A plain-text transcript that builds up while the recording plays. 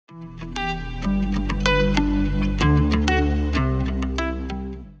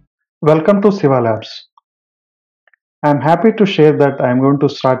Welcome to SivaLabs. I'm happy to share that I'm going to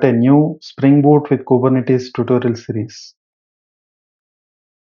start a new Spring Boot with Kubernetes tutorial series.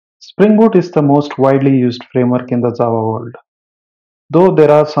 Spring Boot is the most widely used framework in the Java world. Though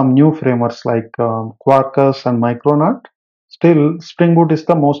there are some new frameworks like Quarkus and Micronaut, still Spring Boot is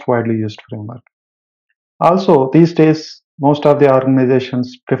the most widely used framework. Also, these days, most of the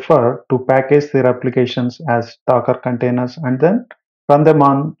organizations prefer to package their applications as Docker containers and then run them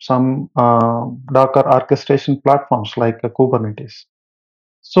on some Docker orchestration platforms like Kubernetes.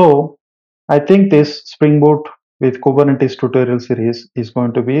 So I think this Spring Boot with Kubernetes tutorial series is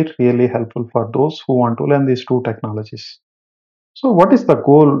going to be really helpful for those who want to learn these two technologies. So what is the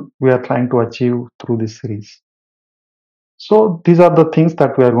goal we are trying to achieve through this series? So these are the things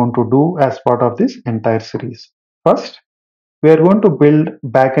that we are going to do as part of this entire series. First, we are going to build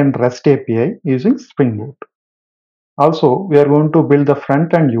backend REST API using Spring Boot. Also, we are going to build the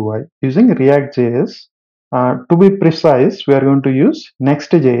front-end UI using reactjs. To be precise, we are going to use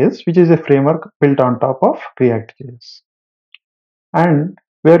Next.js, which is a framework built on top of React.js. And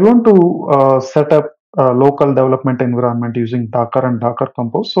we are going to set up a local development environment using Docker and Docker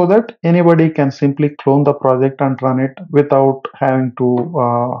Compose so that anybody can simply clone the project and run it without having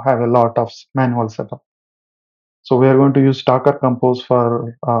to have a lot of manual setup. So we are going to use Docker Compose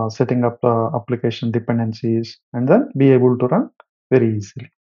for setting up the application dependencies and then be able to run very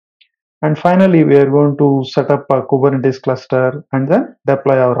easily. And finally, we are going to set up a Kubernetes cluster and then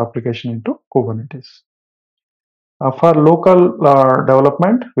deploy our application into Kubernetes. For local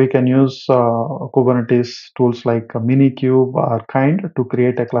development, we can use Kubernetes tools like Minikube or Kind to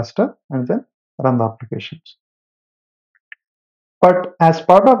create a cluster and then run the applications. But as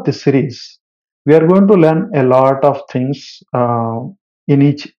part of this series, we are going to learn a lot of things in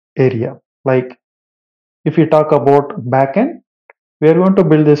each area. Like if we talk about backend, we are going to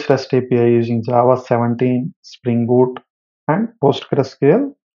build this REST API using Java 17, Spring Boot, and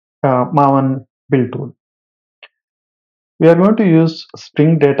PostgreSQL Maven build tool. We are going to use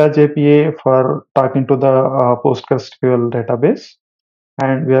Spring Data JPA for talking to the PostgreSQL database,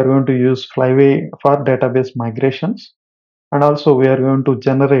 and we are going to use Flyway for database migrations. And also, we are going to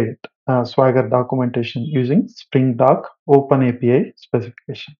generate Swagger documentation using Spring Doc Open API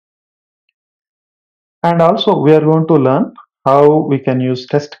specification. And also, we are going to learn how we can use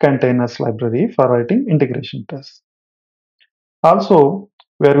test containers library for writing integration tests. Also,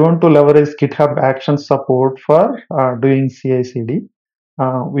 we are going to leverage GitHub Action support for doing CI/CD.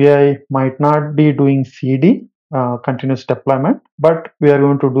 We might not be doing CD, continuous deployment, but we are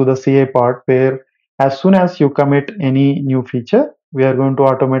going to do the CI part where as soon as you commit any new feature, we are going to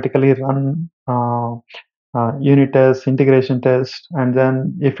automatically run unit tests, integration tests, and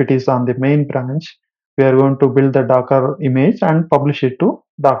then if it is on the main branch, we are going to build the Docker image and publish it to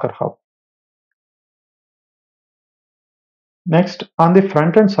Docker Hub. Next, on the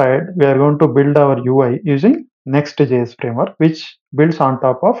front-end side, we are going to build our UI using Next.js framework, which builds on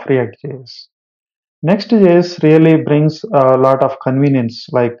top of React.js. Next.js really brings a lot of convenience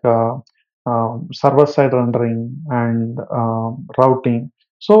like server-side rendering and routing.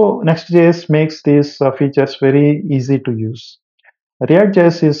 So Next.js makes these features very easy to use.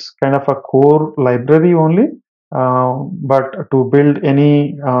 React.js is kind of a core library only, but to build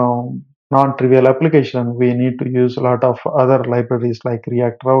any non-trivial application, we need to use a lot of other libraries like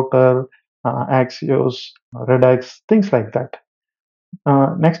React Router, Axios, Redux, things like that.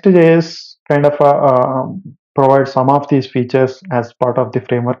 Next.js kind of provides some of these features as part of the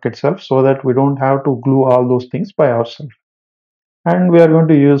framework itself so that we don't have to glue all those things by ourselves. And we are going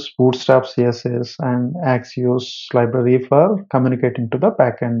to use Bootstrap CSS and Axios library for communicating to the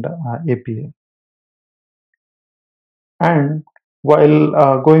backend API. And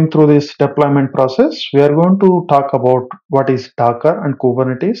while going through this deployment process, we are going to talk about what is Docker and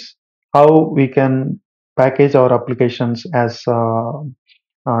Kubernetes, how we can package our applications as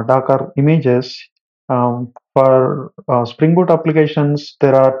Docker images. For Spring Boot applications,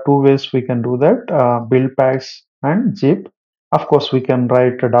 there are two ways we can do that, build packs and zip. Of course, we can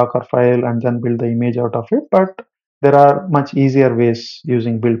write a Docker file and then build the image out of it, but there are much easier ways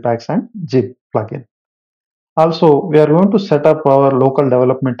using build packs and zip plugin. Also, we are going to set up our local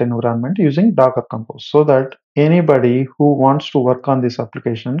development environment using Docker Compose so that anybody who wants to work on this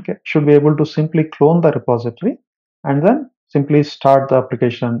application should be able to simply clone the repository and then simply start the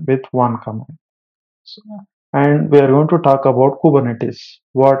application with one command. So, and we are going to talk about Kubernetes.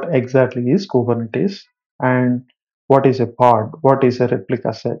 What exactly is Kubernetes and what is a pod? What is a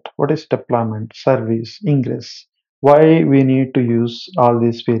replica set? What is deployment, service, ingress? Why we need to use all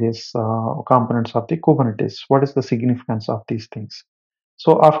these various components of the Kubernetes? What is the significance of these things?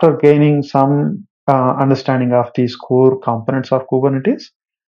 So after gaining some understanding of these core components of Kubernetes,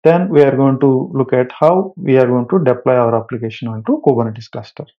 then we are going to look at how we are going to deploy our application onto Kubernetes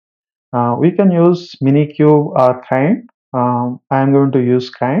cluster. We can use Minikube or Kind. I am going to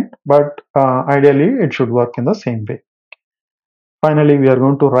use Kind, but ideally it should work in the same way. Finally, we are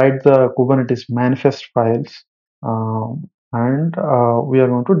going to write the Kubernetes manifest files, and we are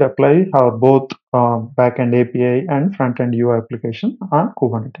going to deploy our both backend API and front-end UI application on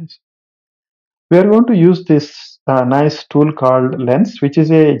Kubernetes. We are going to use this nice tool called Lens, which is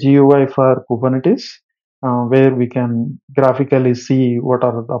a GUI for Kubernetes, where we can graphically see what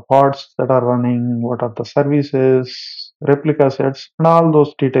are the pods that are running, what are the services, replica sets, and all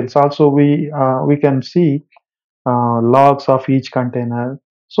those details. Also, we can see logs of each container.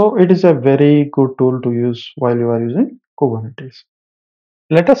 So it is a very good tool to use while you are using Kubernetes.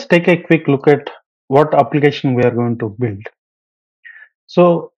 Let us take a quick look at what application we are going to build.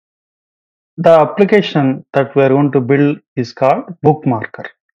 So the application that we are going to build is called Bookmarker.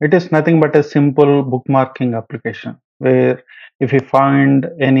 It is nothing but a simple bookmarking application where if you find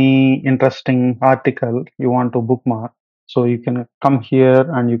any interesting article you want to bookmark, so you can come here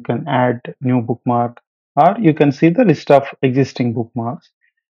and you can add new bookmark, or you can see the list of existing bookmarks,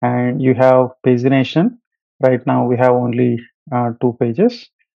 and you have pagination. Right now we have only 2 pages,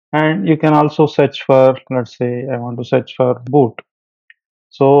 and you can also search for, let's say I want to search for boot.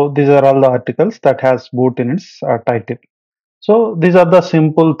 So these are all the articles that has boot in its title. So these are the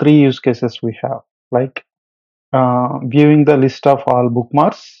simple 3 use cases we have, like viewing the list of all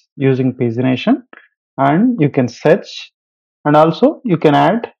bookmarks using pagination, and you can search, and also you can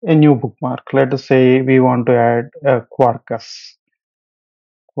add a new bookmark. Let us say we want to add a Quarkus,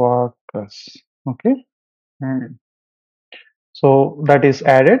 okay, and so that is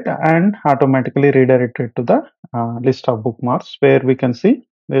added and automatically redirected to the list of bookmarks where we can see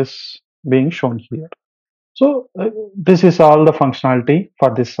this being shown here. So this is all the functionality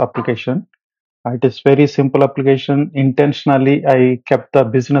for this application. It is very simple application. Intentionally, I kept the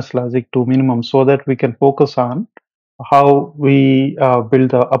business logic to minimum so that we can focus on how we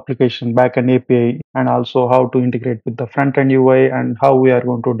build the application backend API, and also how to integrate with the front end UI, and how we are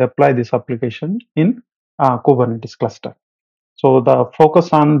going to deploy this application in Kubernetes cluster. So the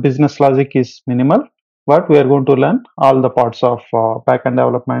focus on business logic is minimal, but we are going to learn all the parts of backend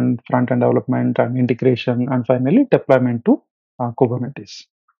development, front-end development, and integration, and finally deployment to Kubernetes.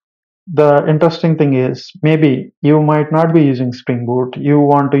 The interesting thing is, maybe you might not be using Spring Boot. You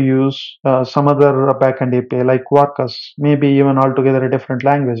want to use some other backend API like Quarkus, maybe even altogether a different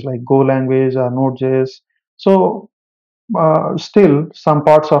language like Go language or Node.js. So still some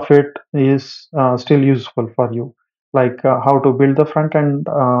parts of it is still useful for you, like how to build the front end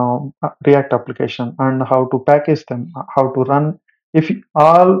React application, and how to package them, how to run. If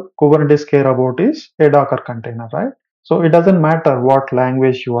all Kubernetes care about is a Docker container, right? So it doesn't matter what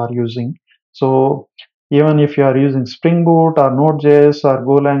language you are using. So even if you are using Spring Boot or Node.js or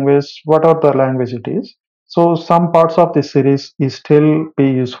Go language, whatever the language it is, so some parts of this series is still be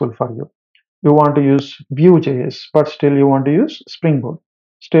useful for you. You want to use Vue.js, but still you want to use Spring Boot.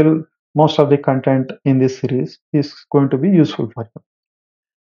 Still, most of the content in this series is going to be useful for you.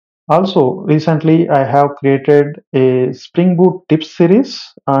 Also, recently I have created a Spring Boot tips series,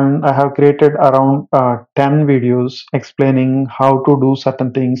 and I have created around 10 videos explaining how to do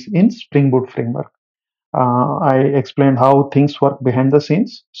certain things in Spring Boot framework. I explained how things work behind the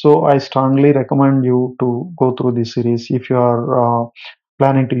scenes. So I strongly recommend you to go through this series if you are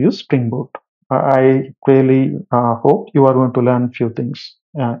planning to use Spring Boot. I really hope you are going to learn few things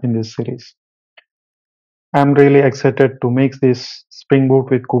in this series. I'm really excited to make this Spring Boot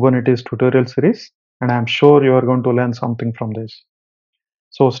with Kubernetes tutorial series, and I'm sure you are going to learn something from this.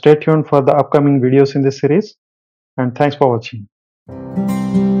 So stay tuned for the upcoming videos in this series, and thanks for watching.